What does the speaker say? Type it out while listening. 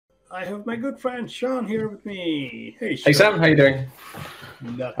I have my good friend Shawn here with me. Hey, Shawn. Hey Sam, how you doing?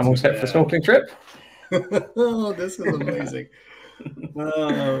 I'm all set for the snorkeling trip. Oh, this is amazing.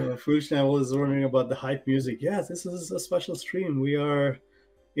 Fushna was wondering about the hype music. Yes, this is a special stream. We are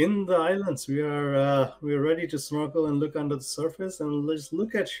in the islands. We are ready to snorkel and look under the surface, and let's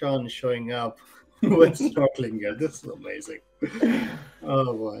look at Shawn showing up with snorkeling gear. This is amazing.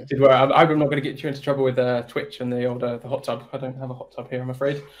 Oh boy! I'm not going to get you into trouble with Twitch and the old the hot tub. I don't have a hot tub here, I'm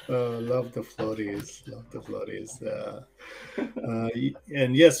afraid. Love the floaties. Love the floaties.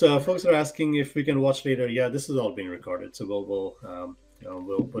 And yes, folks are asking if we can watch later. Yeah, this is all being recorded, so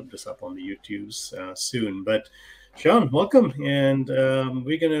we'll put this up on the YouTubes soon. But Shawn, welcome, and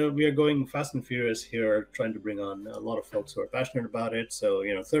we are going fast and furious here, trying to bring on a lot of folks who are passionate about it. So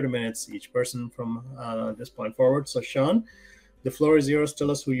 30 minutes each person from this point forward. So Shawn, the floor is yours. Tell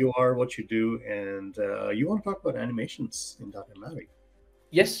us who you are, what you do, and you want to talk about animations in .NET MAUI.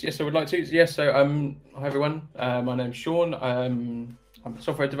 Yes, I would like to. Yes, so hi everyone. My name's Shawn. I'm a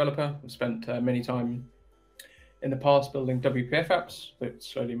software developer. I've spent many time in the past building WPF apps that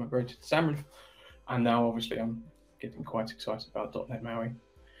slowly migrated to Xamarin, and now obviously I'm getting quite excited about .NET MAUI.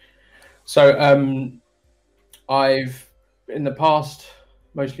 So I've in the past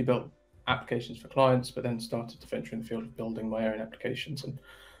mostly built applications for clients, but then started to venture in the field of building my own applications and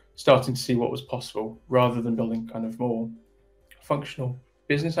starting to see what was possible rather than building kind of more functional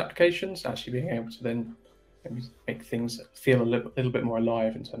business applications, actually being able to then maybe make things feel a little bit more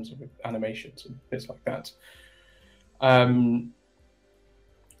alive in terms of animations and bits like that.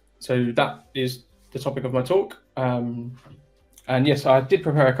 So that is the topic of my talk. And yes, I did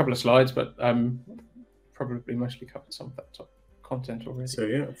prepare a couple of slides, but probably mostly covered some of that content already. So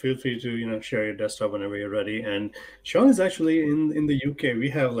yeah, feel free to share your desktop whenever you're ready. And Shawn is actually in the UK. We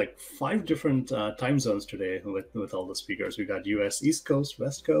have like 5 different time zones today with all the speakers. We got US East Coast,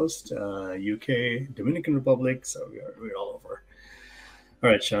 West Coast, UK, Dominican Republic. So we're all over. All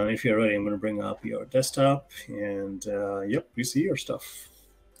right, Shawn, if you're ready, I'm going to bring up your desktop, and yep, we see your stuff.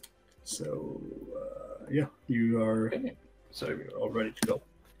 So yeah, you are. Okay. So you're all ready to go.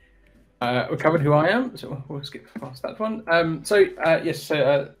 We covered who I am, so we'll skip past that one. Yes,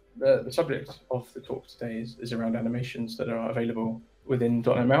 so the subject of the talk today is around animations that are available within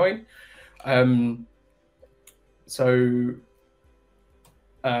 .NET MAUI.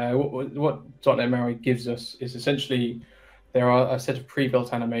 What .NET MAUI gives us is essentially there are a set of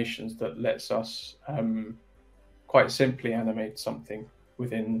pre-built animations that lets us quite simply animate something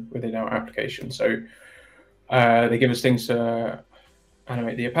within our application. So they give us things to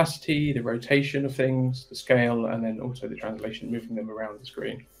animate the opacity, the rotation of things, the scale, and then also the translation, moving them around the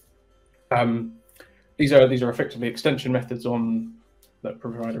screen. These are effectively extension methods that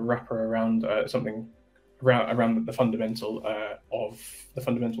provide a wrapper around something around the fundamental of the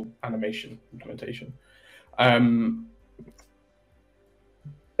fundamental animation implementation.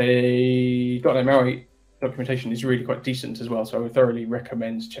 The .NET MAUI documentation is really quite decent as well, so I would thoroughly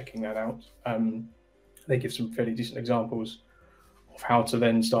recommend checking that out. They give some fairly decent examples of how to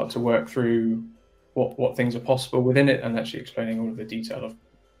then start to work through what things are possible within it, and actually explaining all of the detail of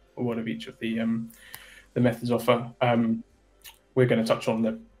what of each of the methods offer. We're going to touch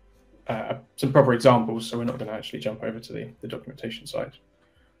on some proper examples, so we're not going to actually jump over to the documentation side.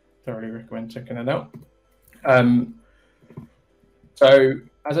 Thoroughly recommend checking that out. So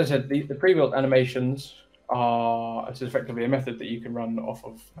as I said, the pre-built animations is effectively a method that you can run off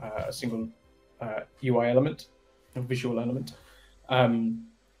of a single UI element, a visual element. And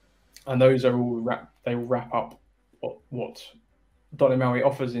those are all wrap up what .NET MAUI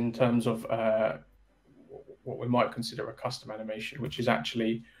offers in terms of what we might consider a custom animation, which is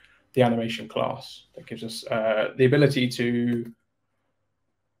actually the animation class that gives us the ability to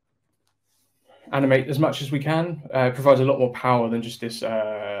animate as much as we can. Provides a lot more power than just this,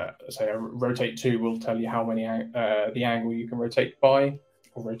 say a rotate to will tell you how many the angle you can rotate by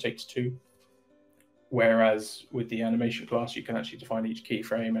or rotate to. Whereas with the animation class, you can actually define each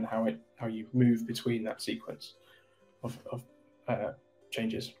keyframe and how you move between that sequence of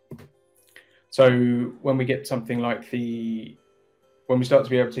changes. So when we get something like when we start to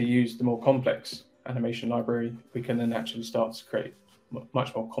be able to use the more complex animation library, we can then actually start to create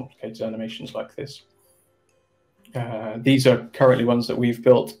much more complicated animations like this. These are currently ones that we've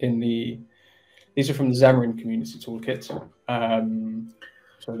built these are from the Xamarin Community Toolkit.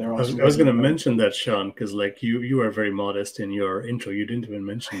 So there are I was going to mention that, Shawn, because like you are very modest in your intro. You didn't even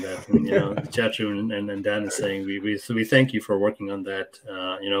mention that. And, the chat room and Dan is saying we thank you for working on that.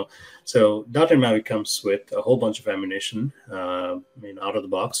 So .NET MAUI comes with a whole bunch of animation, out of the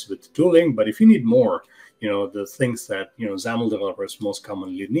box with tooling. But if you need more, the things that XAML developers most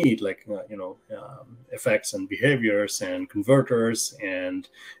commonly need, like effects and behaviors and converters and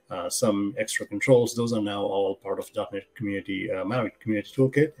some extra controls. Those are now all part of .NET community MAUI community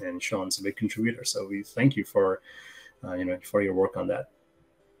toolkit, and Shawn's a big contributor. So we thank you for for your work on that.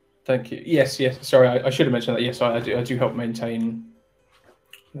 Thank you. Yes. Sorry, I should have mentioned that. Yes, I do help maintain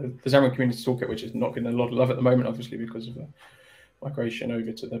the Xamarin Community Toolkit, which is not getting a lot of love at the moment, obviously because of the migration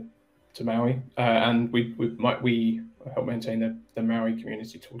over to MAUI, and we help maintain the MAUI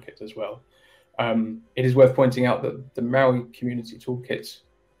Community Toolkit as well. It is worth pointing out that the MAUI Community Toolkit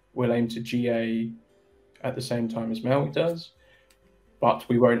will aim to GA at the same time as MAUI does, but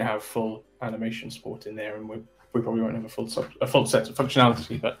we won't have full animation support in there, and we probably won't have a full set of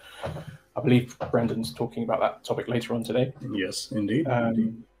functionality. But I believe Brendan's talking about that topic later on today. Yes, indeed.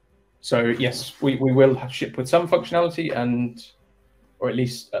 So yes, we will have ship with some functionality, or at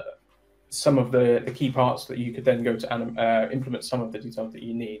least some of the key parts that you could then go to implement some of the details that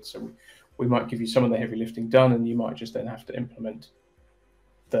you need. So we might give you some of the heavy lifting done, and you might just then have to implement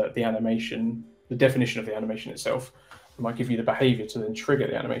the animation, the definition of the animation itself. We might give you the behavior to then trigger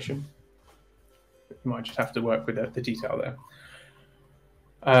the animation. You might just have to work with the detail there.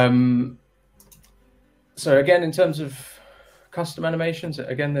 So again, in terms of custom animations,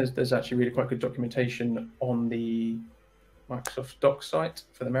 again, there's actually really quite good documentation on the Microsoft Docs site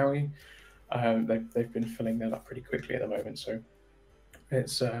for the MAUI. They've been filling that up pretty quickly at the moment, so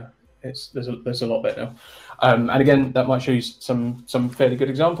there's a lot there now. And again, that might show you some fairly good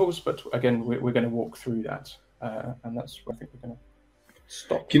examples, but again, we're going to walk through that, and that's where I think we're going to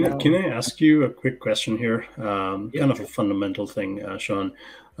stop. Can I ask you a quick question here? Kind of a fundamental thing, Shawn.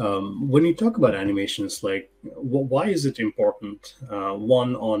 When you talk about animations, like why is it important?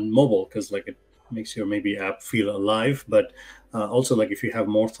 One, on mobile, because like it makes your maybe app feel alive, but also like if you have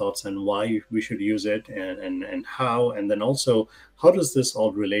more thoughts on why we should use it and how, and then also how does this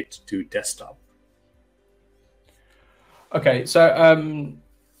all relate to desktop? Okay, so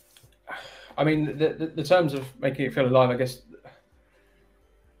I mean the terms of making it feel alive, I guess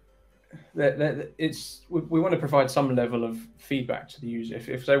we want to provide some level of feedback to the user.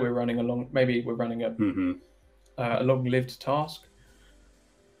 If say we're running maybe we're running a long-lived task,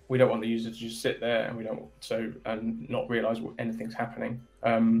 we don't want the user to just sit there and not realize anything's happening.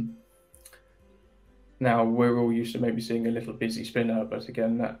 Now we're all used to maybe seeing a little busy spinner, but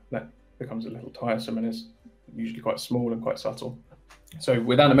again that becomes a little tiresome, and is usually quite small and quite subtle. So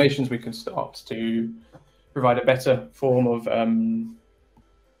with animations, we can start to provide a better form of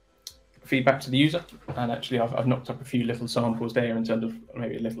feedback to the user. And actually I've knocked up a few little samples there in terms of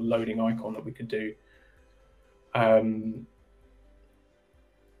maybe a little loading icon that we could do.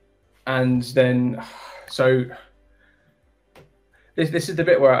 And then, so this is the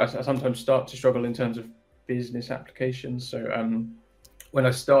bit where I sometimes start to struggle in terms of business applications. So when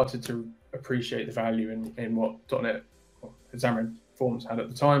I started to appreciate the value in what .NET or Xamarin.Forms had at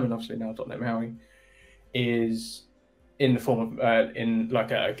the time, and obviously now .NET MAUI, is in the form of in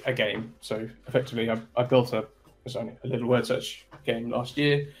like a game. So effectively, I built a little word search game last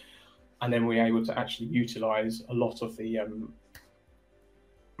year, and then we were able to actually utilize a lot of the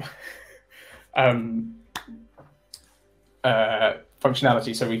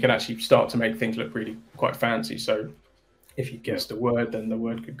functionality, so we can actually start to make things look really quite fancy. So if you guessed a word, then the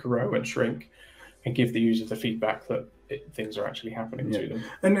word could grow and shrink and give the user the feedback that things are actually happening to them.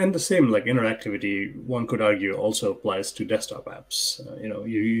 And the same like interactivity, one could argue, also applies to desktop apps.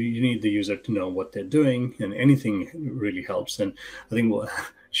 You need the user to know what they're doing, and anything really helps. And I think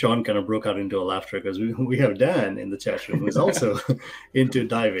Shawn kind of broke out into a laughter because we have Dan in the chat room who's also into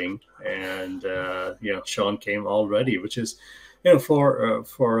diving, and Shawn came all ready, which is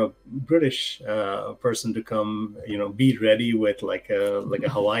for a British person to come, be ready with like a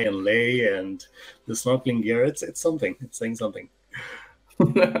Hawaiian lei and the snorkeling gear. It's something. It's saying something.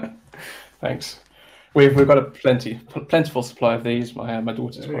 Thanks. We've got a plentiful supply of these. My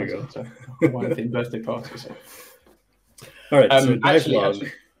daughter's quite a Hawaiian themed birthday party. So. All right. So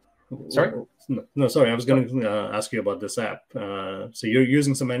actually, sorry. No, sorry. I was going to ask you about this app. So you're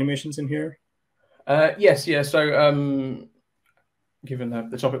using some animations in here? Yes. Yeah. So. Given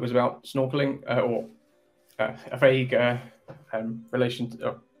the topic was about snorkeling or a vague relation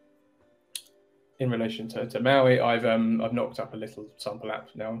in relation to MAUI, I've knocked up a little sample app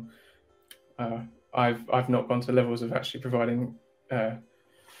now. I've not gone to levels of actually providing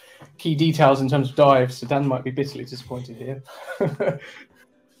key details in terms of dives, so Dan might be bitterly disappointed here, but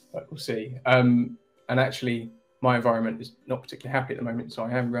we'll see. And actually, my environment is not particularly happy at the moment, so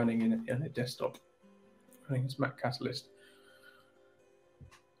I am running in a desktop. I think it's Mac Catalyst,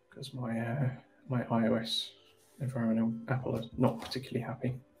 because my my iOS environment, Apple is not particularly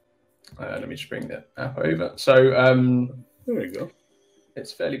happy. Let me just bring the app over. So there you go.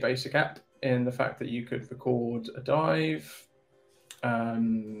 It's a fairly basic app in the fact that you could record a dive.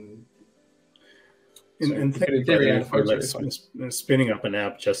 And thank you, by the way, for like spinning up an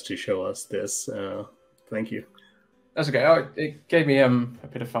app just to show us this. Thank you. That's okay. It gave me a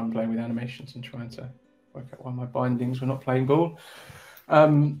bit of fun playing with animations and trying to work out why my bindings were not playing ball.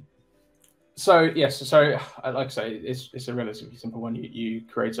 So yes, so like I say, it's a relatively simple one. You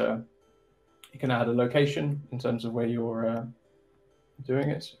can add a location in terms of where you're doing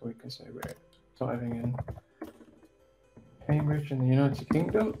it. So we can say we're diving in Cambridge in the United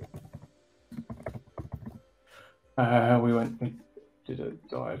Kingdom. We did a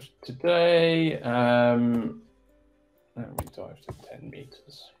dive today. And we dived to 10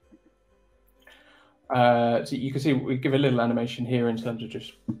 meters. So you can see we give a little animation here in terms of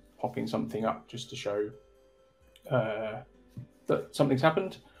just popping something up just to show that something's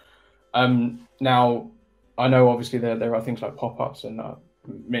happened. Now, I know obviously there are things like pop-ups and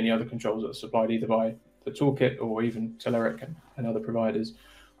many other controls that are supplied either by the toolkit or even Telerik and other providers.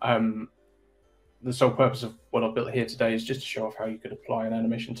 The sole purpose of what I've built here today is just to show off how you could apply an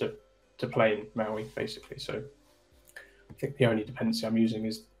animation to plain Maui, basically. So I think the only dependency I'm using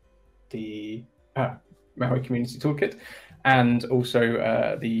is the Maui Community Toolkit and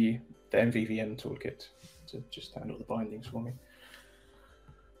also the MVVM toolkit to just handle the bindings for me.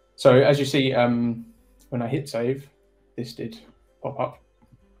 So as you see, when I hit save, this did pop up.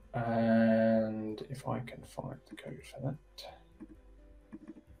 And if I can find the code for that,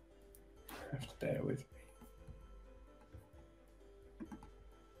 you have to bear with me.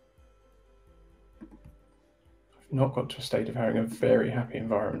 I've not got to a state of having a very happy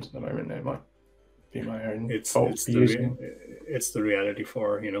environment at the moment. It might be my own fault for using. It's the reality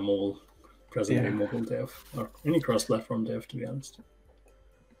for mobile, presently mobile dev or any cross-platform dev, to be honest.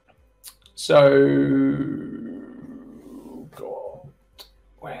 So, God,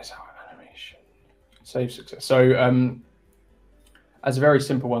 where's our animation? Save success. So, as a very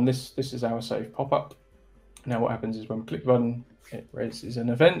simple one, this is our save pop-up. Now, what happens is when we click the button, it raises an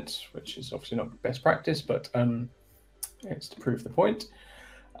event, which is obviously not best practice, but it's to prove the point.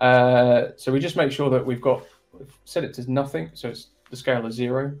 So we just make sure that we've set it to nothing. So it's the scale is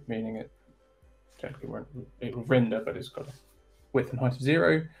 0, meaning it technically it will render, but it's got a width and height of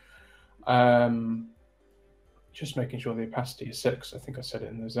 0. Just making sure the opacity is set, because I think I set it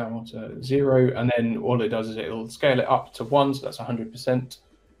in the XAML to 0, and then all it does is it'll scale it up to 1, so that's 100%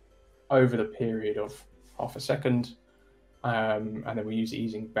 over the period of half a second, and then we use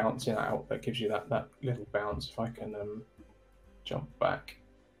easing bouncing out. That gives you that little bounce. If I can jump back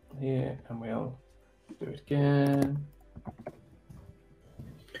here, and we'll do it again.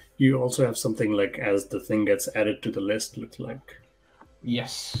 You also have something like as the thing gets added to the list, looks like.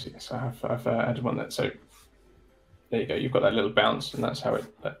 Yes, I've added one that. So there you go. You've got that little bounce, and that's how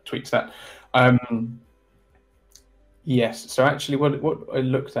that tweaks that. Yes. So actually, what I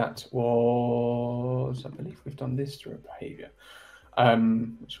looked at was, I believe we've done this through a behavior,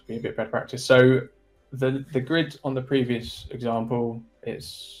 which would be a bit better practice. So the grid on the previous example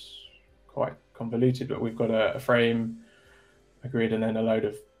is quite convoluted, but we've got a frame, a grid, and then a load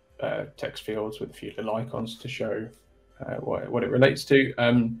of text fields with a few little icons to show what it relates to.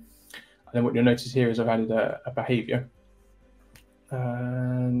 And then what you'll notice here is I've added a behavior.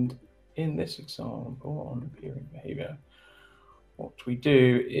 And in this example, on appearing behavior, what we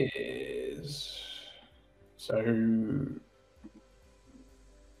do is,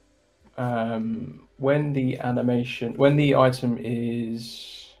 when the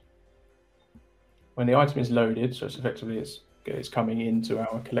item is loaded, so it's effectively it's coming into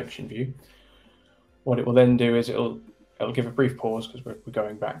our collection view, what it will then do is it'll give a brief pause, because we're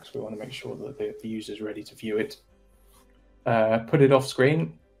going back, so we want to make sure that the user is ready to view it. Put it off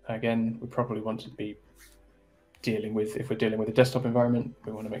screen. Again, we probably want to be if we're dealing with a desktop environment,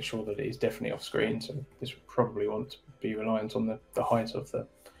 we want to make sure that it is definitely off screen. So this would probably want to be reliant on the height of the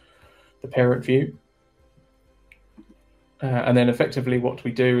parent view. And then effectively what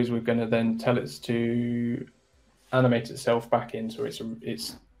we do is we're going to then tell it to animate itself back into its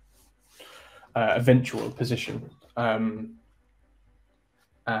eventual position. And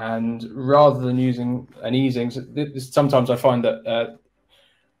rather than using an easing, sometimes I find that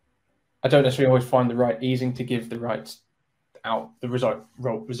I don't necessarily always find the right easing to give the right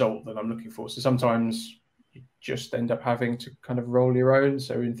result that I'm looking for. So sometimes you just end up having to kind of roll your own.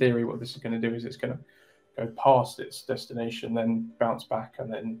 So in theory, what this is going to do is it's going to go past its destination, then bounce back,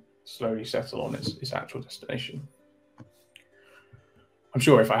 and then slowly settle on its actual destination. I'm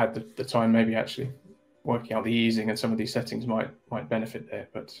sure if I had the time, maybe actually working out the easing and some of these settings might benefit there,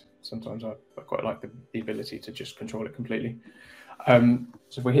 but sometimes I quite like the ability to just control it completely. So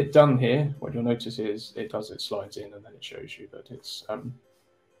if we hit done here, what you'll notice is it slides in, and then it shows you that it's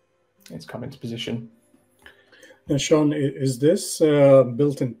come into position. Now, Shaun, is this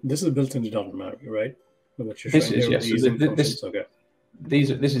built in? This is built into .NET, right? What you're showing here with the easing functions. Okay.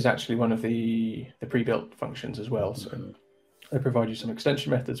 This is actually one of the pre-built functions as well. So they provide you some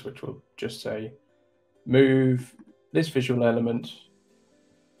extension methods which will just say move this visual element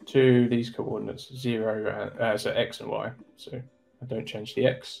to these coordinates 0, so x and y. So I don't change the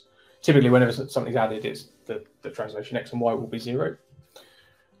x. Typically, whenever something's added, it's the translation x and y will be 0,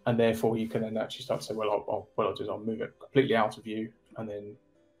 and therefore you can then actually start to say, well, what I'll do is I'll move it completely out of view, and then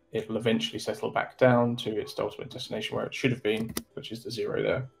it will eventually settle back down to its ultimate destination where it should have been, which is the 0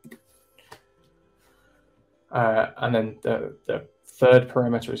 there. And then the third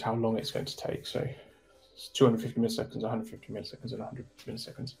parameter is how long it's going to take. So it's 250 milliseconds, 150 milliseconds, and 100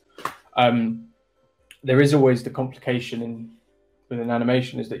 milliseconds. There is always the complication with an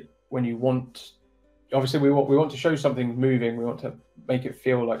animation is that when you want, obviously we want to show something moving, we want to make it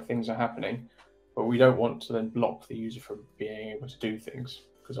feel like things are happening, but we don't want to then block the user from being able to do things,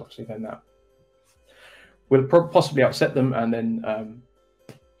 because obviously then that will possibly upset them and then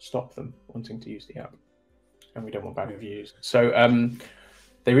stop them wanting to use the app, and we don't want bad reviews. So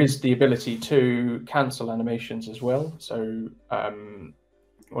there is the ability to cancel animations as well. So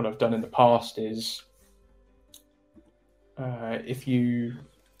what I've done in the past is if you...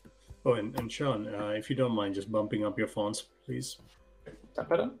 Oh, and Shaun, if you don't mind just bumping up your fonts, please. Is that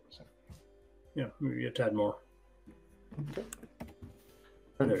better? Yeah, maybe a tad more. Okay.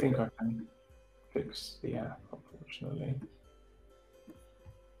 I don't think I can fix the app, unfortunately.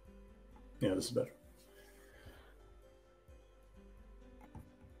 Yeah, this is better.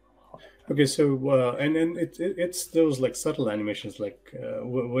 Okay, so and it's those like subtle animations, like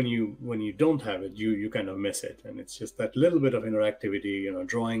when you don't have it, you kind of miss it, and it's just that little bit of interactivity,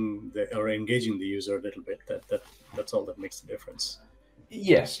 drawing or engaging the user a little bit. That's all that makes the difference.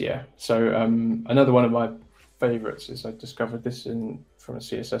 Yes, yeah. So another one of my favorites is I discovered this from a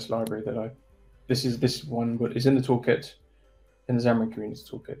CSS library that this one is in the toolkit, in the Xamarin Community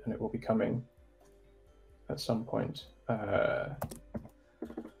Toolkit, and it will be coming at some point.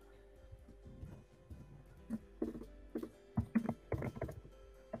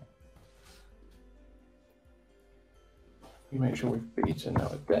 You make sure we've beaten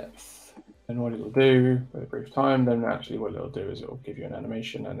our depth, and what it'll do with a brief time, then actually what it'll do is it'll give you an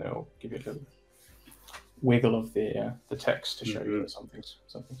animation, and it'll give you a little wiggle of the text to show you that something's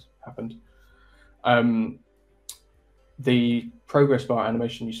happened. The progress bar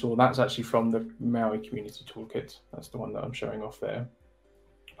animation you saw, that's actually from the Maui Community Toolkit. That's the one that I'm showing off there.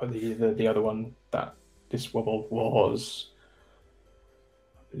 But the other one that this wobble was,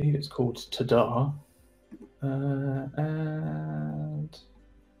 I believe it's called Tada. And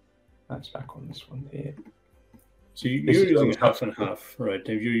that's back on this one here. So you're using half and half, right?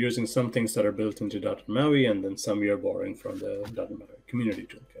 You're using some things that are built into .MAUI, and then some you're borrowing from the .MAUI Community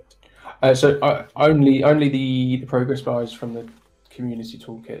Toolkit. So only the progress bar is from the Community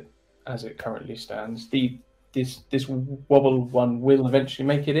Toolkit as it currently stands. This wobble one will eventually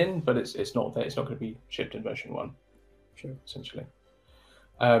make it in, but it's not there. It's not going to be shipped in version 1. Sure. Essentially.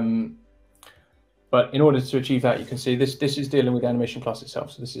 But in order to achieve that, you can see this is dealing with the animation class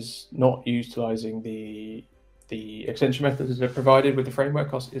itself. So this is not utilizing the extension methods that are provided with the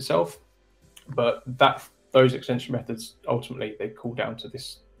framework itself, but those extension methods ultimately they call down to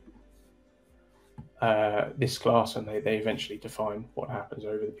this this class, and they eventually define what happens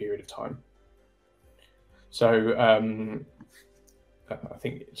over the period of time. So I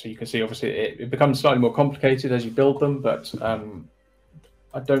think so. You can see obviously it becomes slightly more complicated as you build them, but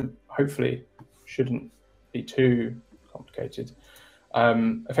hopefully shouldn't be too complicated.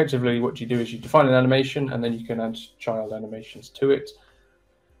 Effectively, what you do is you define an animation, and then you can add child animations to it.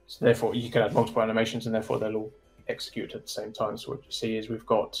 So therefore, you can add multiple animations, and therefore they'll all execute at the same time. So what you see is we've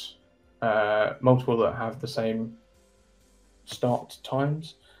got multiple that have the same start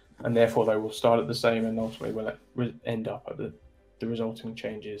times, and therefore they will start at the same, and ultimately will end up at the resulting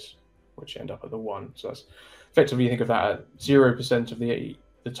changes, which end up at the 1. So that's effectively, you think of that at 0% of the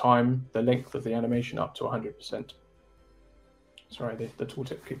time, the length of the animation, up to 100%. Sorry, the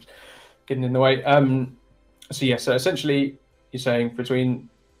tooltip keeps getting in the way. So essentially, you're saying between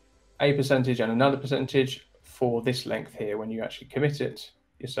a percentage and another percentage for this length here, when you actually commit it,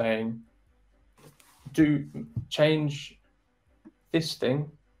 you're saying do change this thing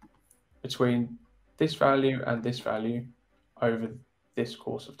between this value and this value over this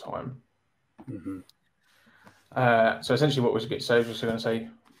course of time. Mm-hmm. So essentially what was going to say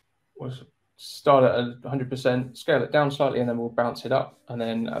was start at 100%, scale it down slightly, and then we'll bounce it up. And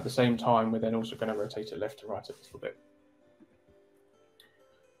then at the same time, we're then also going to rotate it left to right a little bit.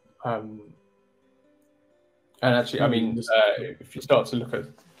 And actually, I mean, if you start to look at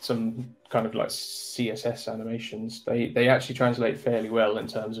some kind of like CSS animations, they actually translate fairly well in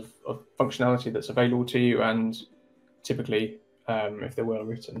terms of functionality that's available to you. And typically, if they're well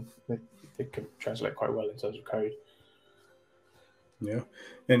written, they can translate quite well in terms of code. Yeah,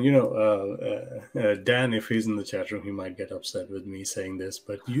 and you know, Dan, if he's in the chat room, he might get upset with me saying this,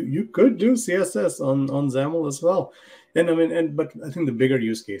 but you could do CSS on XAML as well. And I mean, but I think the bigger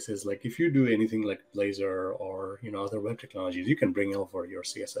use case is like if you do anything like Blazor or other web technologies, you can bring over your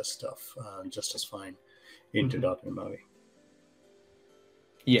CSS stuff just as fine into .NET MAUI.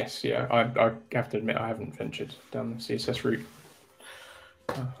 Yes, yeah, I have to admit I haven't ventured down the CSS route.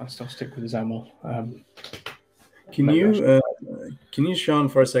 I still stick with XAML. Can you, Shawn,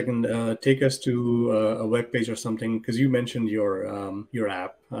 for a second, take us to a web page or something? Because you mentioned your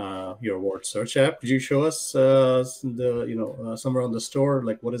app, your word search app. Could you show us somewhere on the store?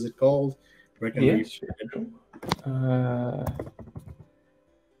 Like, what is it called? Where can we?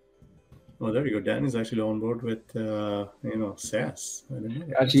 Oh, there you go. Dan is actually on board with SAS. I didn't know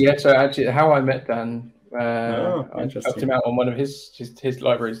that. Actually, yeah. So actually, how I met Dan, I helped him out on one of his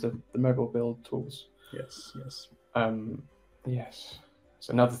libraries, the mobile build tools. Yes. Yes. It's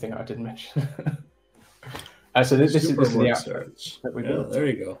another thing I didn't mention. So this is the app that we built. There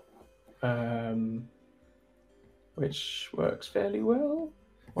you go. Which works fairly well.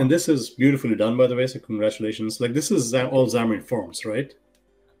 And this is beautifully done, by the way. So congratulations. Like this is all Xamarin.Forms, right?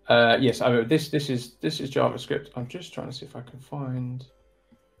 Yes. I mean, this is JavaScript. I'm just trying to see if I can find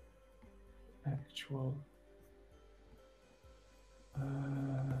actual.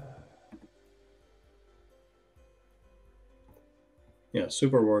 Yeah,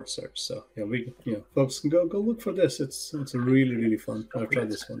 super word search. So yeah, folks can go look for this. It's really fun. I've tried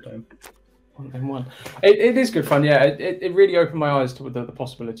this one time. It is good fun. Yeah, it really opened my eyes to the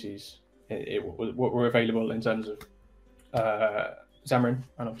possibilities. What were available in terms of Xamarin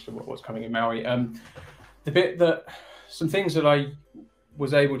and obviously what's coming in Maui. Some things that I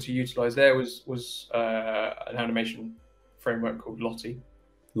was able to utilize there was an animation framework called Lottie,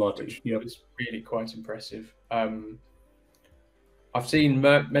 which was really quite impressive. I've seen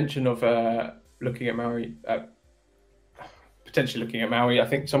mention of looking at Maui, potentially looking at Maui. I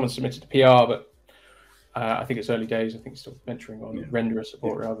think someone submitted a PR, but I think it's early days. I think it's still venturing on renderer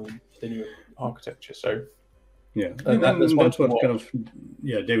support rather than the new architecture. So yeah, and that's what kind of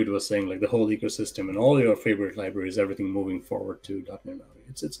David was saying, like the whole ecosystem and all your favorite libraries, everything moving forward to .NET MAUI.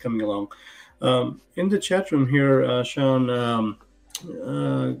 It's coming along. In the chat room here, Shawn,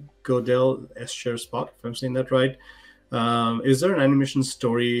 Godel S. Spot, if I'm saying that right. Is there an animation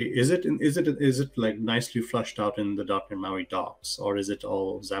story? Is it like nicely flushed out in the .NET MAUI docs, or is it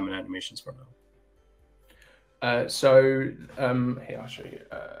all Xamarin animations for now? Here I'll show you.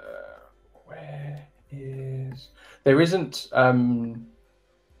 Where is there isn't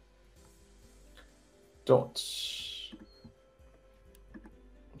dots?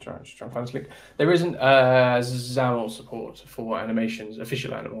 I'm just trying to find this link. There isn't XAML support for animations,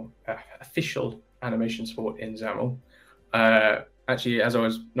 official animation support in XAML. Actually, as I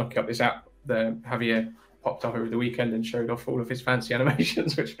was knocking up this app, Javier popped up over the weekend and showed off all of his fancy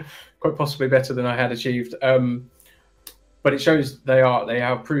animations, which are quite possibly better than I had achieved. But it shows they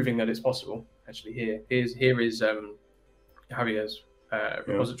are proving that it's possible. Actually, here is Javier's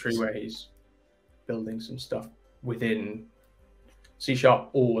repository where he's building some stuff within C#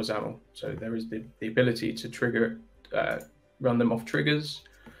 or XAML. So there is the ability to trigger, run them off triggers,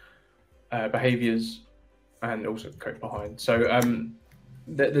 behaviors, and also code behind. So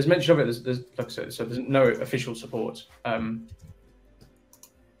there's mention of it. There's like I said, so there's no official support.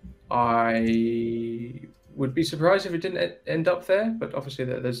 I would be surprised if it didn't end up there, but obviously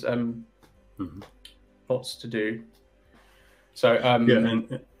there's lots to do. So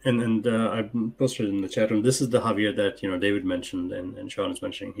and I posted in the chat room. This is the Javier that David mentioned and Shawn is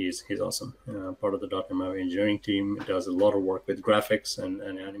mentioning. He's awesome. Part of the .NET MAUI engineering team. He does a lot of work with graphics and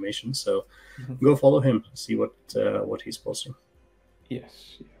animation. So go follow him. See what he's posting.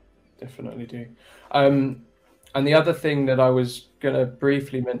 Yes, definitely do. And the other thing that I was going to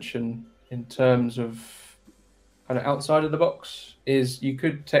briefly mention in terms of kind of outside of the box is you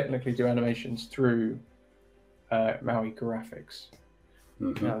could technically do animations through Maui graphics.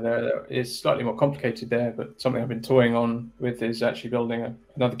 Now, it's slightly more complicated there, but something I've been toying on with is actually building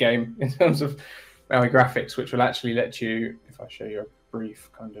another game in terms of Maui graphics, which will actually let you, if I show you brief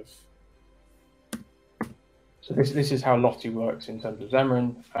kind of. So this is how Lottie works in terms of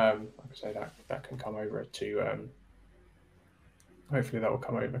Xamarin. Like I say, that can come over to. Hopefully that will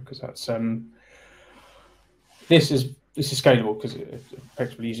come over, because that's this is scalable because it's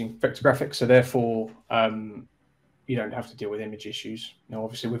effectively using vector graphics. So therefore, you don't have to deal with image issues. Now,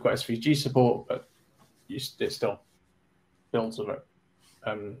 obviously, we've got SVG support, but it still builds on it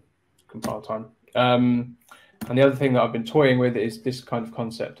compile time. And the other thing that I've been toying with is this kind of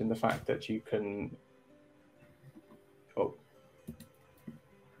concept in the fact that you can.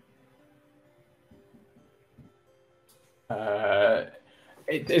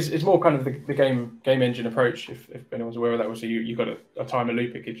 It's more kind of the game engine approach. If anyone's aware of that, so you've got a timer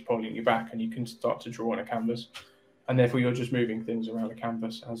loop. It keeps polling you back, and you can start to draw on a canvas, and therefore you're just moving things around the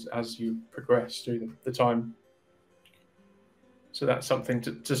canvas as you progress through the time. So that's something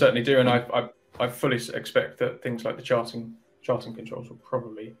to certainly do, and I fully expect that things like the charting controls will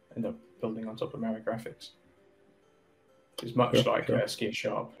probably end up building on top of Maui graphics. It's much like Skier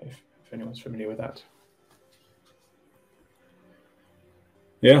Sharp, if anyone's familiar with that.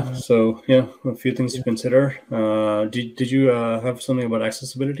 Yeah, so a few things to consider. Did you have something about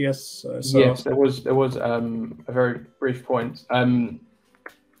accessibility? Yes, there was a very brief point.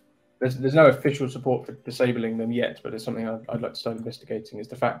 There's no official support for disabling them yet, but it's something I'd like to start investigating. Is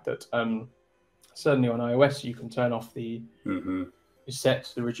the fact that certainly on iOS you can turn off the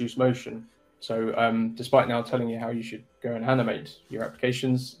set the reduce motion. So despite now telling you how you should go and animate your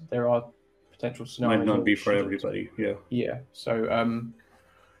applications, there are potential scenarios. Might not be for everybody. Yeah. Yeah. So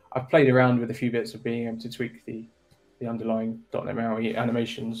I've played around with a few bits of being able to tweak the underlying .NET MAUI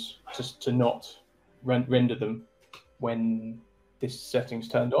animations just to not render them when this setting's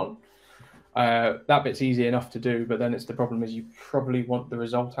turned on. That bit's easy enough to do, but then the problem is you probably want the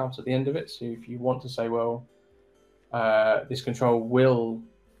result out at the end of it. So if you want to say, well, this control will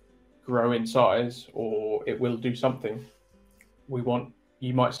grow in size or it will do something,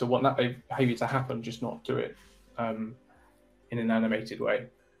 you might still want that behavior to happen, just not do it in an animated way.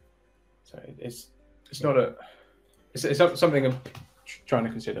 So it's something I'm trying to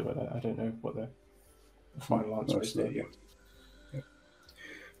consider, but I don't know what the final answer is there yet.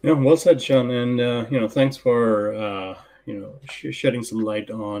 Yeah, well said, Shawn, and thanks for shedding some light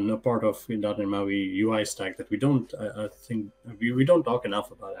on a part of .NET MAUI UI stack that we don't. I think we don't talk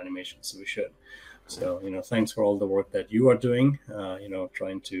enough about animations, so we should. So thanks for all the work that you are doing.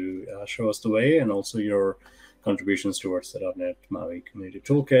 Trying to show us the way, and also your contributions towards the .NET MAUI community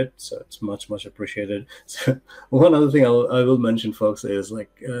toolkit. So it's much appreciated. So one other thing I will mention, folks, is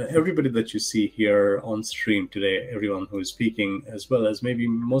everybody that you see here on stream today, everyone who is speaking, as well as maybe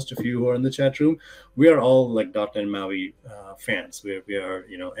most of you who are in the chat room, we are all .NET MAUI fans. We are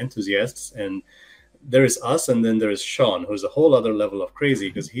enthusiasts, and there is us, and then there is Shawn, who's a whole other level of crazy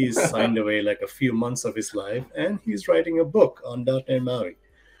because he's signed away a few months of his life, and he's writing a book on .NET MAUI.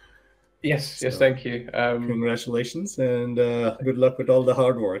 Yes, thank you. Congratulations, and good luck with all the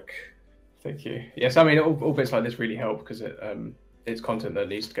hard work. Thank you. Yes, I mean, all bits like this really help because it's content that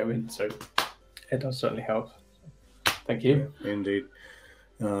needs to go in, so it does certainly help. Thank you. Yeah, indeed.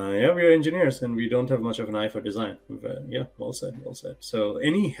 We are engineers, and we don't have much of an eye for design. Well said. So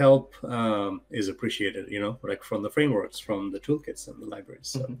any help is appreciated, from the frameworks, from the toolkits and the libraries.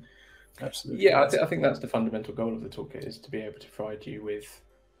 So absolutely. Yeah, I think that's the fundamental goal of the toolkit, is to be able to provide you with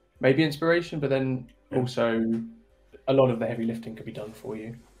maybe inspiration, but then also a lot of the heavy lifting could be done for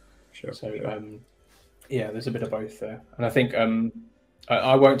you. Sure. So there's a bit of both there, and I think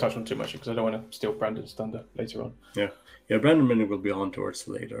I won't touch on too much because I don't want to steal Brandon's thunder later on. Yeah, Brandon will be on towards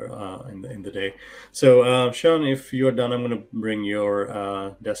later in the day. So Shawn, if you're done, I'm going to bring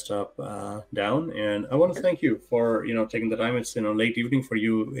your desktop down, and I want to thank you for taking the time. It's late evening for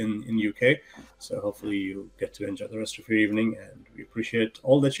you in UK, so hopefully you get to enjoy the rest of your evening, and we appreciate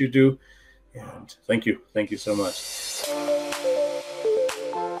all that you do, and thank you so much.